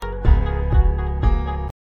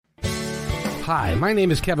Hi, my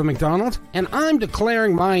name is Kevin McDonald, and I'm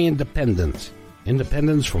declaring my independence.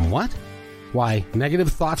 Independence from what? Why,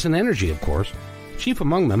 negative thoughts and energy, of course. Chief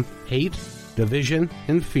among them, hate, division,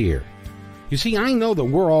 and fear. You see, I know that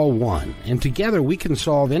we're all one, and together we can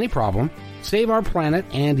solve any problem, save our planet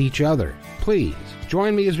and each other. Please,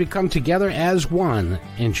 join me as we come together as one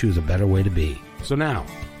and choose a better way to be. So now,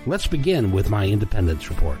 let's begin with my independence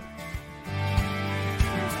report.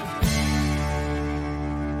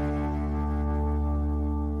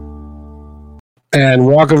 And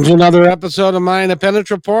welcome to another episode of my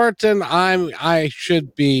Independence Report. And I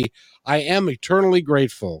am eternally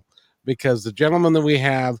grateful because the gentleman that we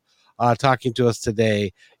have talking to us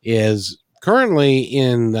today is currently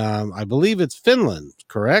in, I believe it's Finland,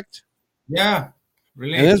 correct? Yeah,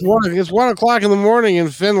 really. And it's 1 o'clock in the morning in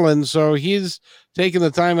Finland, so he's taking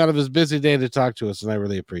the time out of his busy day to talk to us, and I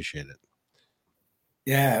really appreciate it.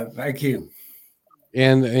 Yeah, thank you.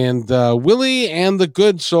 And Willie and the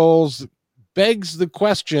Good Souls begs the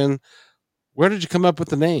question, where did you come up with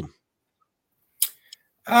the name?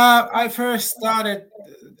 I first started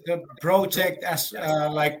the project as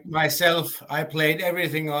like myself. I played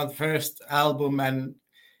everything on first album, and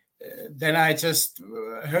then I just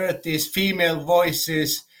heard these female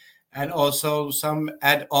voices and also some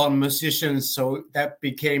add-on musicians. So that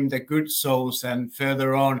became the Good Souls, and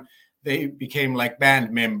further on they became like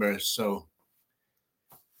band members. So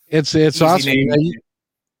it's awesome.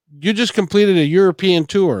 You just completed a European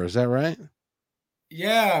tour, is that right?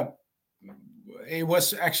 Yeah, it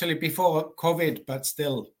was actually before COVID, but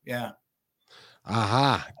still, yeah.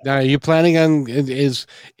 Aha. Now, are you planning on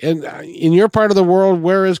in your part of the world?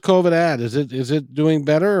 Where is COVID at? Is it doing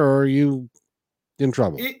better, or are you in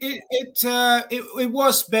trouble? It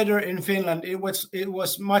was better in Finland. It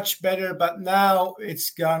was much better, but now it's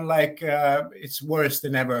gone like it's worse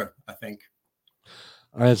than ever, I think.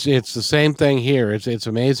 It's the same thing here. It's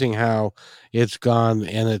amazing how it's gone,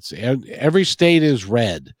 and it's every state is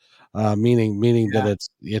red, meaning that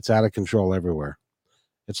it's out of control everywhere.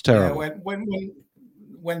 It's terrible. Yeah,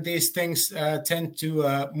 when these things tend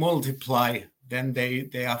to multiply, then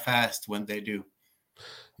they are fast when they do.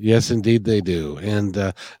 Yes, indeed they do. And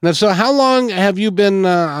now, so how long have you been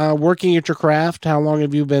working at your craft? How long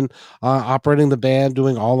have you been operating the band,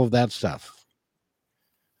 doing all of that stuff?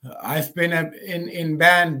 I've been in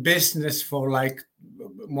band business for like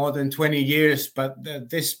more than 20 years, but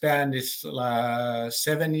this band is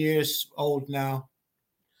 7 years old now.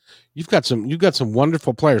 You've got some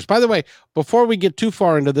wonderful players. By the way, before we get too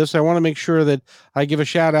far into this, I want to make sure that I give a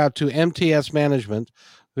shout out to MTS Management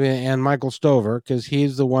and Michael Stover, because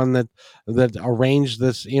he's the one that arranged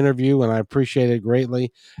this interview, and I appreciate it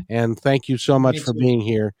greatly. And thank you so much for being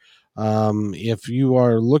here. If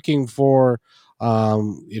you're looking for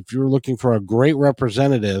a great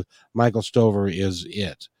representative, Michael Stover is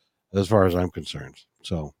it, as far as I'm concerned.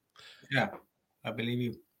 So, yeah, I believe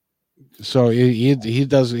you. So he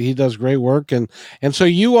does great work, and so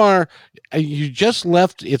you just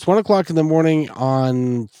left. It's 1 o'clock in the morning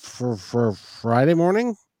for Friday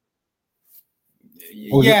morning.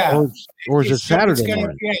 Or is it Saturday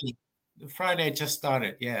morning? Friday just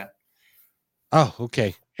started. Yeah. Oh,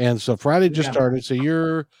 okay. And so Friday just started. So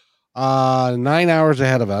you're 9 hours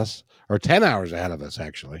ahead of us, or 10 hours ahead of us,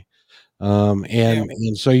 actually.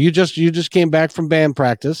 And so you just came back from band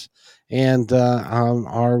practice, and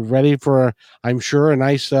are ready for, I'm sure, a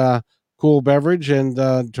nice cool beverage and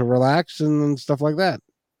to relax and stuff like that.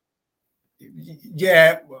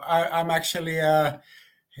 Yeah, I'm actually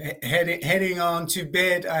heading on to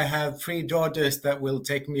bed. I have 3 daughters that will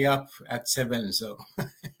take me up at 7. So.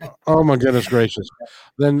 Oh my goodness gracious!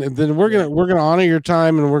 Then we're gonna honor your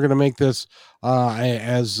time, and we're gonna make this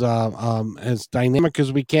as dynamic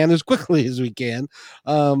as we can, as quickly as we can.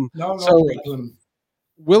 No problem.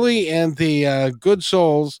 Willie and the Good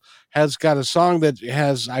Souls has got a song that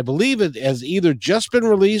has, I believe it has either just been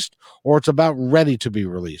released or it's about ready to be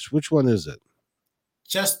released. Which one is it?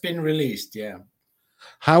 Just been released, yeah.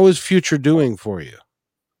 How is Future doing for you?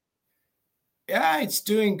 Yeah, it's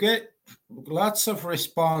doing good. Lots of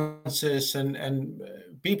responses and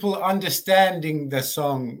people understanding the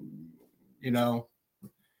song,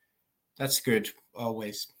 that's good,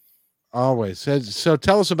 always. Always. So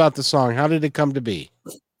tell us about the song. How did it come to be?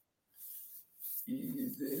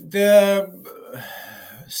 The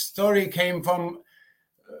story came from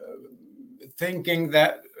thinking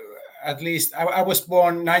that at least I was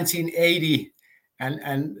born 1980,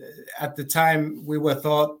 and at the time we were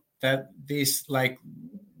thought that these like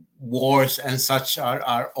wars and such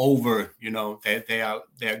are over,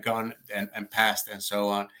 they're gone and past and so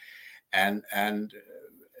on, and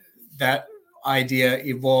that idea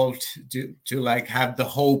evolved to like have the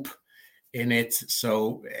hope in it.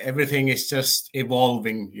 So everything is just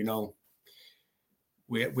evolving, you know.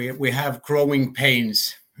 We have growing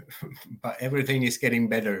pains, but everything is getting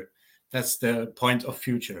better. That's the point of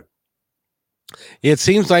future. It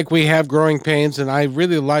seems like we have growing pains, and I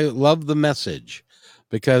really love the message,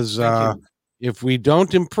 because if we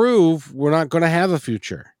don't improve, we're not going to have a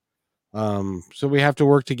future. So we have to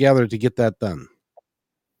work together to get that done.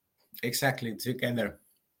 Exactly, together.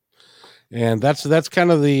 And that's kind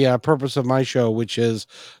of the purpose of my show, which is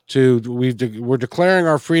we're declaring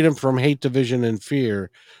our freedom from hate, division, and fear,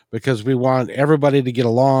 because we want everybody to get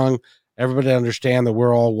along, everybody to understand that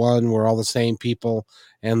we're all one, we're all the same people,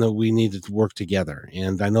 and that we need to work together.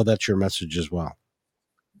 And I know that's your message as well.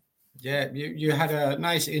 Yeah, you had a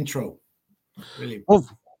nice intro. Really. Well,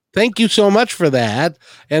 thank you so much for that.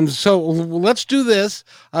 And so let's do this,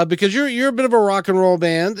 because you're a bit of a rock and roll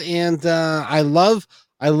band, and I love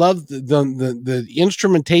the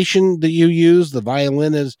instrumentation that you use. The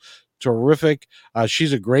violin is terrific.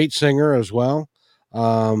 She's a great singer as well.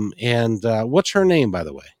 And what's her name, by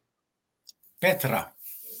the way? Petra.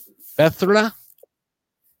 Petra?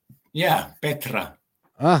 Yeah, Petra.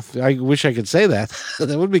 I wish I could say that.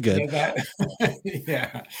 That would be good.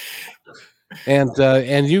 Yeah.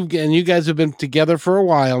 And you guys have been together for a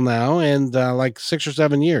while now, and like 6 or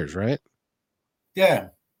 7 years, right? Yeah,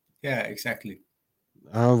 exactly.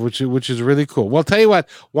 Which is really cool. Well, tell you what,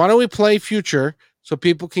 why don't we play Future so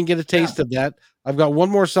people can get a taste of that? I've got one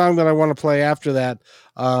more song that I want to play after that,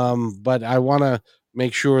 but I want to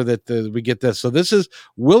make sure that we get this. So this is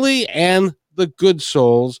Willie and the Good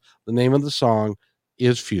Souls. The name of the song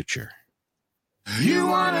is Future. You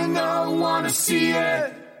wanna know, wanna see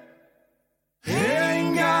it.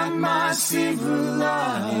 Ain't got my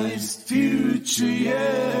civilized future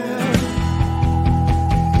yet.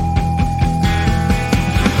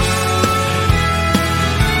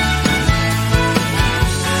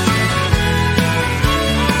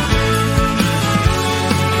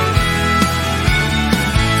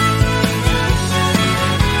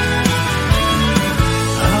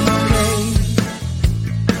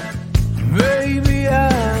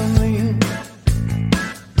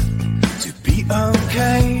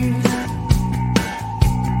 Okay,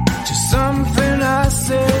 just something I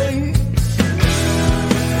say in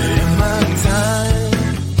my time.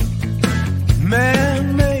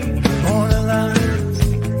 Man-made borderlines,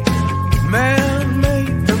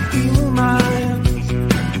 man-made the evil minds,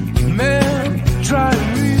 man try to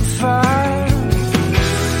refine.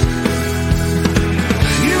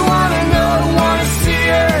 You wanna know, wanna see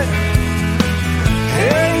it.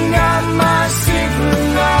 Ain't got my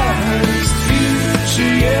civilized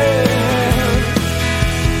future yet.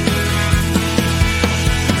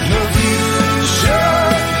 The future,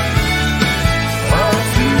 our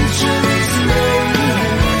future is made.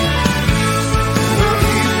 The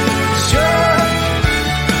future,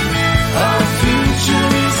 our future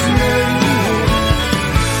is made.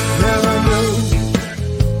 There are no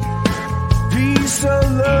peace or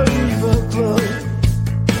love or glow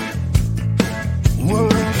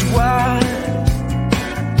worldwide.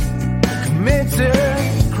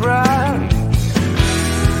 Committed crime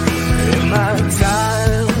in my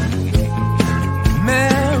time.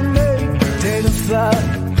 Man-made data flight,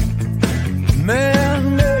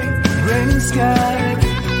 man-made rainy sky,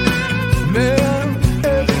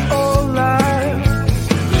 man-made all life.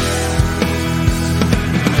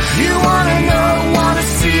 You wanna know, wanna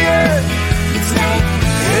see it. It's like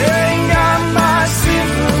ain't got my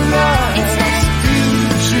civilized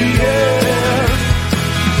future yet.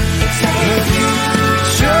 The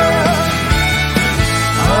future,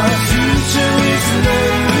 our future is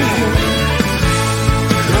made.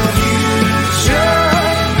 The future,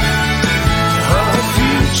 our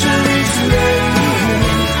future is made.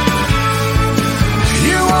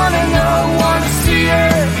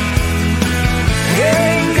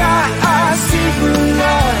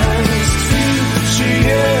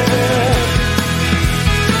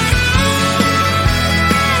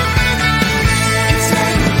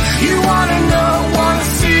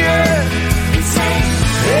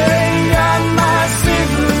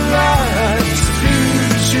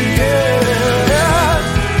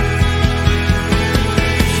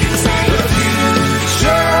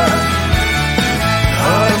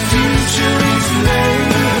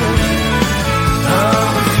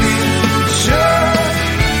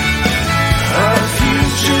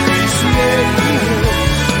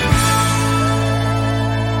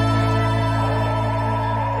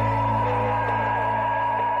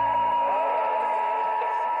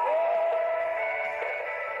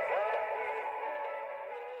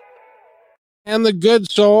 and the Good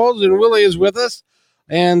Souls, and Willie is with us.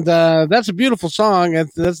 And that's a beautiful song.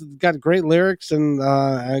 That's got great lyrics and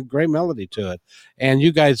a great melody to it. And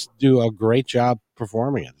you guys do a great job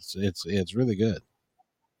performing it. It's really good.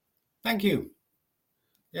 Thank you.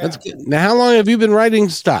 Yeah. That's good. Now, how long have you been writing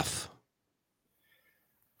stuff?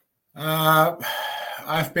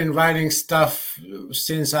 I've been writing stuff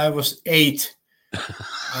since I was 8.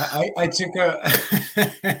 I took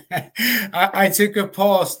I took a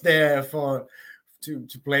pause there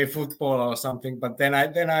to play football or something, but then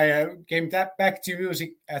I came back to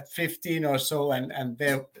music at 15 or so, and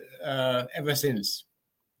there ever since.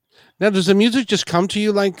 Now, does the music just come to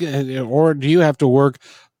you like, or do you have to work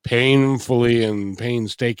painfully and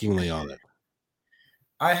painstakingly on it?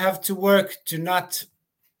 I have to work to not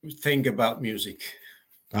think about music.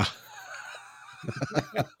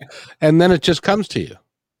 And then it just comes to you.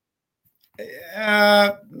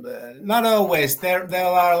 Not always. There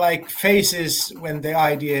are like phases when the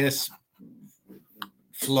ideas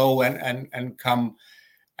flow and come,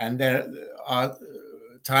 and there are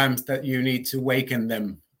times that you need to waken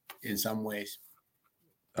them in some ways.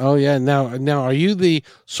 Oh yeah. Now, are you the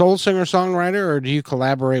sole singer songwriter, or do you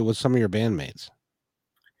collaborate with some of your bandmates?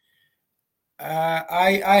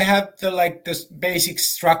 I have this basic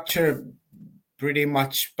structure pretty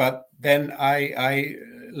much, but then I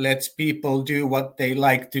let people do what they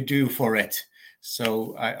like to do for it.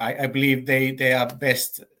 So I believe they are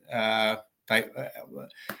best.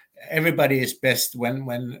 Everybody is best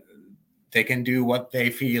when they can do what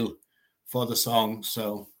they feel for the song.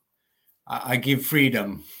 So I give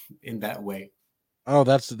freedom in that way. Oh,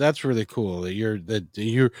 that's really cool.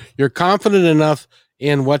 You're confident enough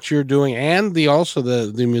in what you're doing, and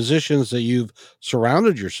the musicians that you've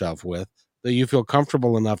surrounded yourself with, that you feel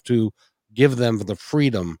comfortable enough to give them the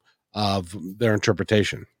freedom of their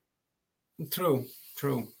interpretation. True.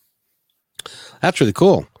 That's really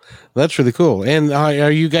cool. And are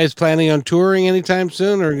you guys planning on touring anytime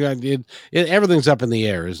soon, or everything's up in the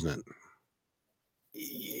air, isn't it?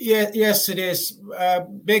 Yeah, yes, it is.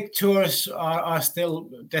 Big tours are still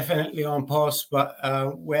definitely on pause, but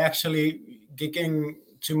we're actually gigging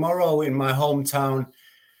tomorrow in my hometown.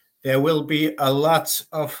 There will be a lot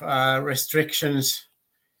of restrictions.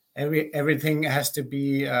 Everything has to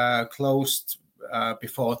be closed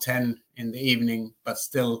before 10 in the evening, but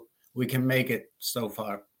still we can make it so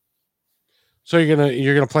far. So you're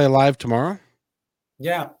gonna play live tomorrow?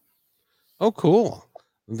 Yeah. Oh, cool.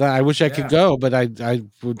 I wish I could go, but I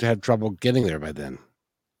would have trouble getting there by then.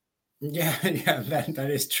 Yeah, that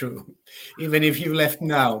is true. Even if you left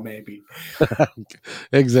now, maybe.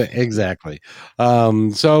 Exactly.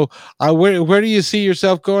 So where do you see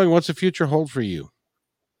yourself going? What's the future hold for you?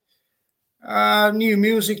 New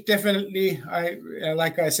music, definitely.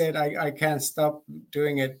 Like I said, I can't stop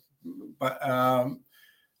doing it. But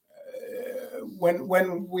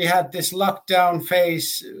when we had this lockdown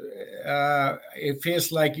phase, it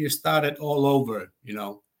feels like you started all over,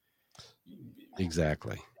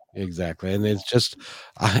 Exactly. And it's just,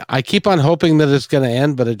 I keep on hoping that it's going to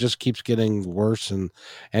end, but it just keeps getting worse. And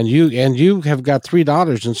you have got 3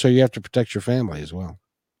 daughters, and so you have to protect your family as well.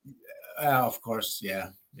 Of course. Yeah.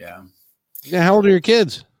 Yeah. How old are your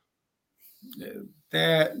kids?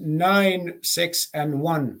 They're 9, 6, and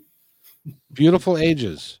 1. Beautiful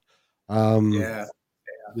ages. Yeah.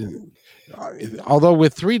 Although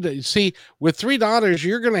with 3 daughters,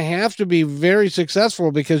 you're going to have to be very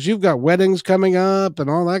successful, because you've got weddings coming up and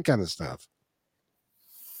all that kind of stuff.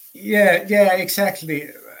 Yeah, exactly.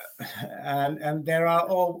 And there are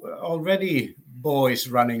already boys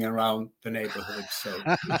running around the neighborhood. So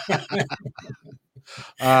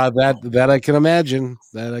that I can imagine.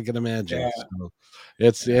 Yeah. So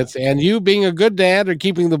it's and you being a good dad are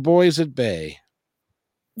keeping the boys at bay.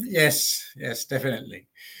 Yes, definitely.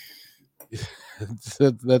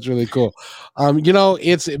 That's really cool. I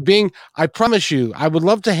promise you, I would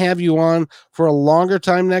love to have you on for a longer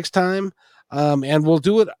time next time. And we'll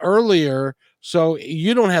do it earlier, so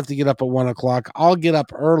you don't have to get up at 1 o'clock. I'll get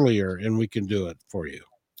up earlier and we can do it for you.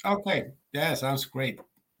 Okay. Yeah, sounds great.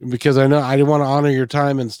 Because I know I want to honor your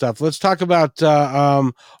time and stuff. Let's talk about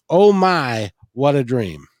Oh My, What a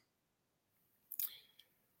Dream.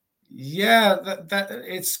 Yeah, that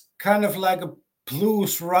it's kind of like a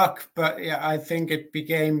blues rock, but yeah, I think it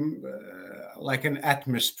became like an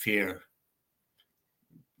atmosphere.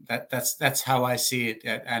 That's how I see it,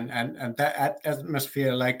 and that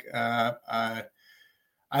atmosphere, like I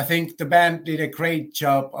think the band did a great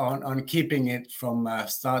job on keeping it from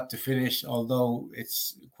start to finish, although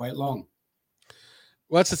it's quite long.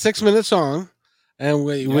 Well, it's a 6-minute song, and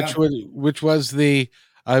which was the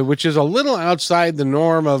which is a little outside the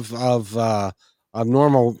norm of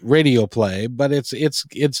normal radio play, but it's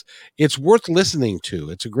worth listening to.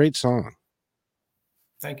 It's a great song.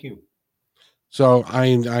 Thank you. So I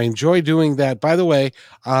enjoy doing that. By the way,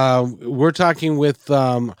 we're talking with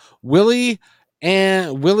Willie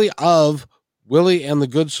and the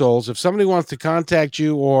Good Souls. If somebody wants to contact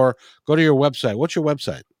you or go to your website, what's your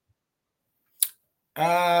website?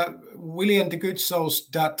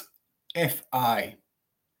 WillyandTheGoodSouls.fi.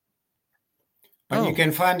 But you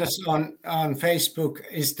can find us on Facebook,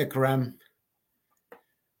 Instagram.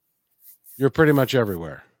 You're pretty much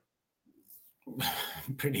everywhere.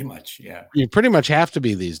 Pretty much, yeah. You pretty much have to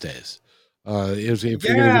be these days. If you're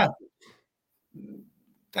gonna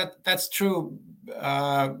that's true.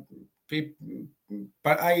 But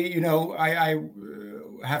I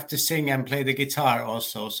have to sing and play the guitar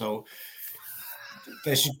also, so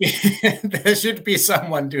there should be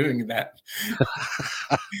someone doing that.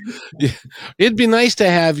 It'd be nice to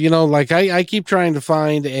have, like I keep trying to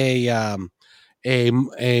find a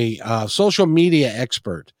social media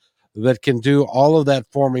expert that can do all of that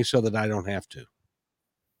for me so that I don't have to.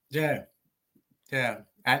 Yeah.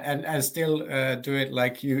 And still do it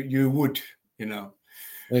like you would,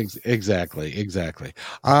 Exactly.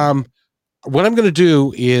 What I'm going to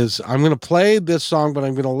do is I'm going to play this song, but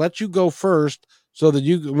I'm going to let you go first so that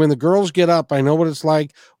when the girls get up, I know what it's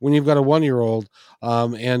like when you've got a 1-year-old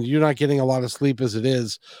and you're not getting a lot of sleep as it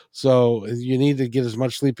is. So you need to get as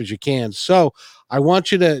much sleep as you can. So I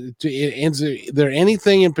want you is there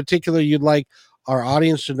anything in particular you'd like our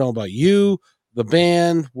audience to know about you, the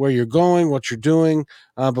band, where you're going, what you're doing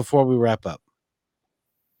before we wrap up?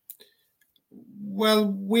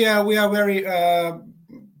 Well, we are very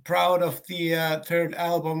proud of the third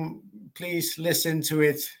album. Please listen to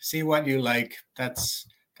it, see what you like. That's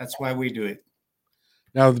why we do it.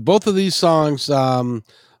 Now, both of these songs, "Oh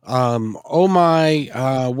My,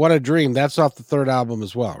 What a Dream," that's off the third album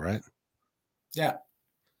as well, right? Yeah.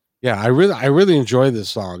 I really enjoy this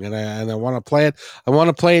song, and I want to play it. I want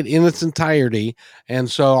to play it in its entirety,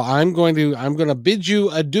 and so I'm going to bid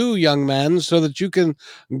you adieu, young man, so that you can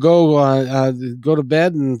go to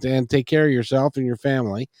bed and take care of yourself and your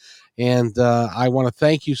family. And I want to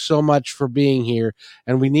thank you so much for being here.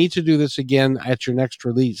 And we need to do this again at your next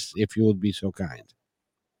release, if you would be so kind.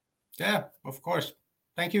 Yeah, of course.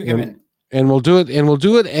 Thank you, Kevin. And we'll do it. And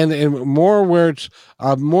more where it's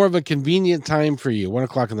more of a convenient time for you.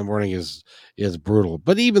 1:00 in the morning is brutal.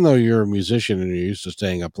 But even though you're a musician and you're used to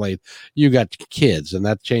staying up late, you got kids, and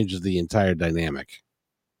that changes the entire dynamic.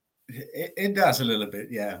 It does a little bit,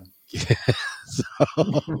 yeah.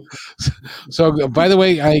 So by the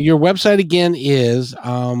way, your website again is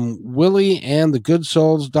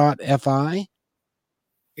WillyandTheGoodSouls.fi.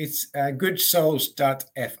 It's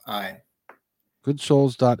goodsouls.fi.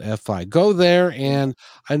 Goodsouls.fi. Go there, and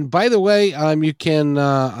by the way, you can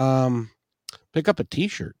pick up a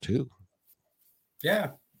T-shirt too.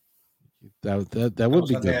 Yeah, that would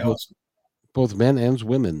be good. Both men and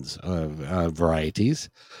women's varieties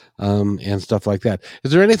and stuff like that.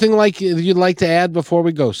 Is there anything you'd like to add before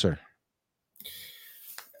we go, sir?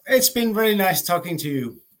 It's been very nice talking to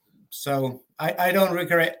you. So I don't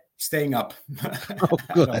regret staying up. Oh,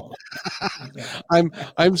 good.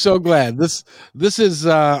 I'm so glad. This is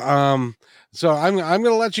so I'm going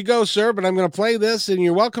to let you go, sir, but I'm going to play this, and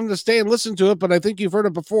you're welcome to stay and listen to it. But I think you've heard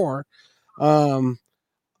it before. Oh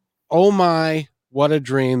my. What a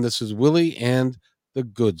dream. This is Willie and the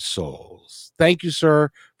Good Souls. Thank you,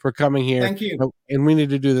 sir, for coming here. Thank you. And we need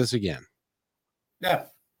to do this again. Yeah.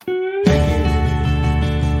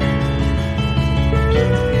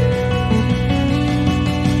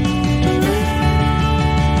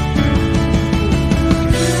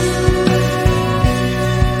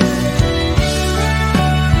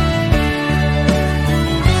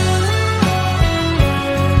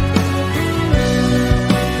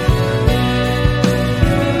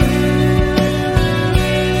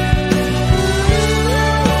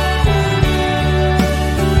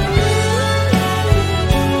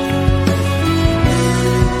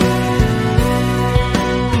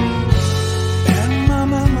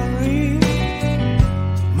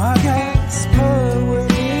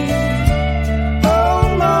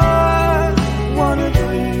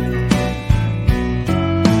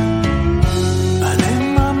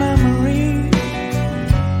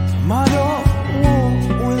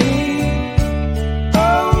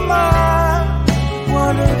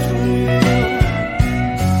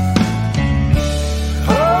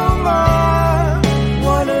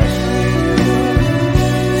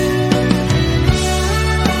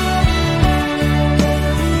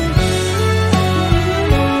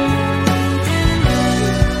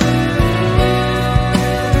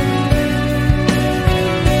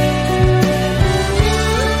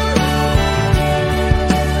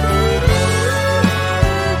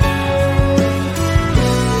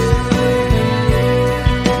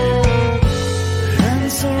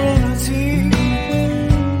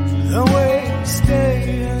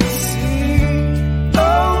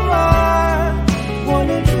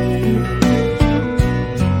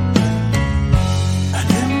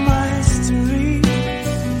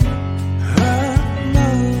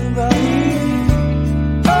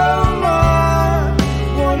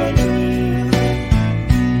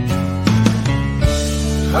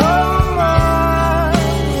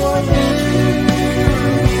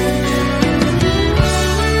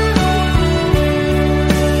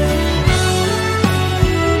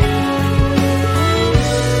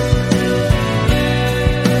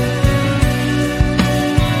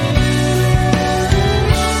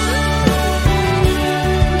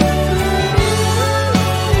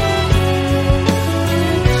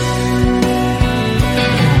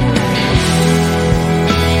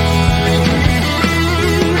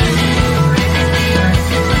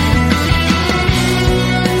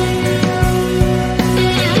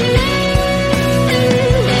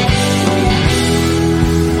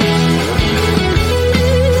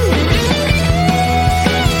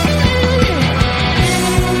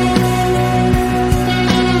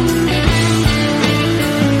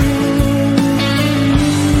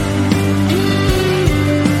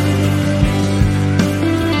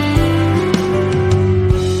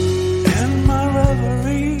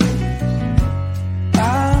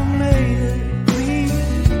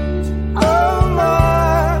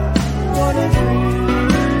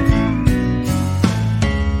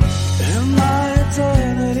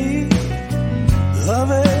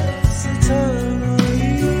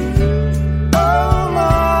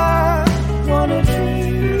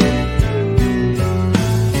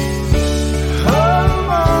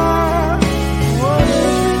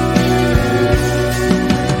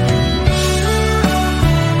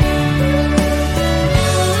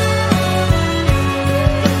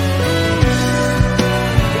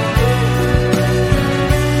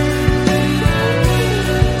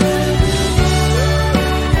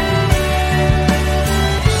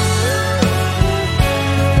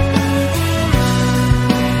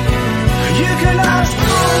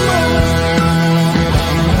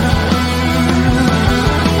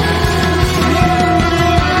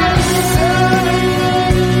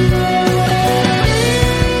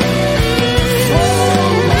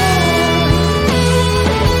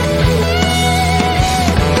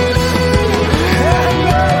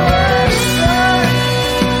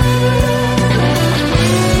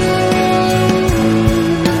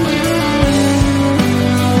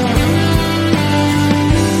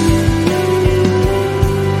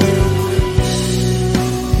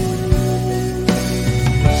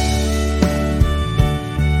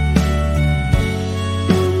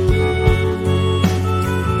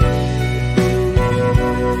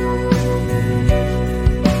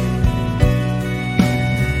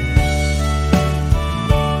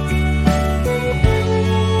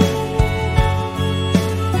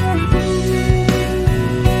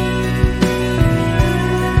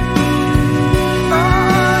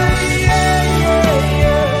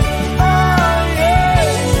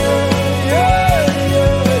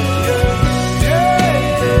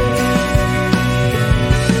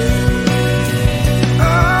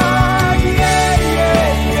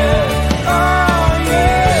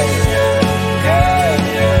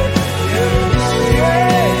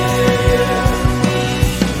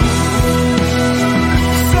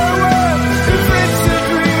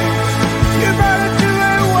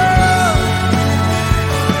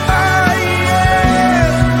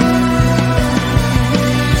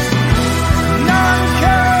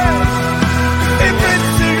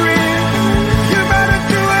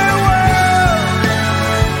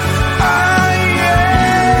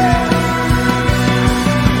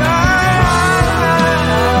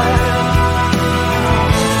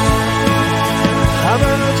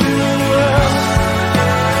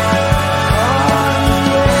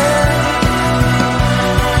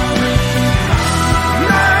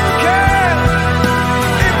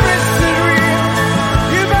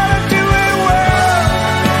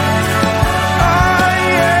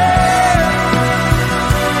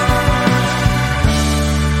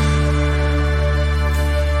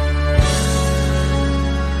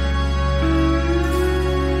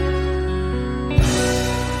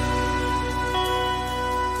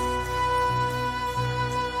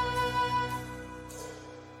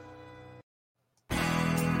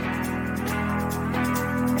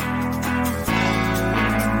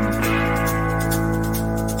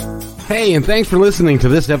 Hey, and thanks for listening to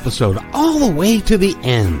this episode all the way to the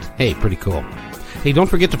end. Hey, pretty cool. Hey, don't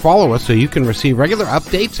forget to follow us so you can receive regular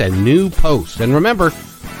updates and new posts. And remember,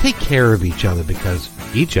 take care of each other because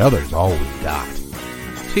each other's all we got.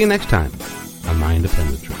 See you next time on My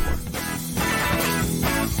Independence Report.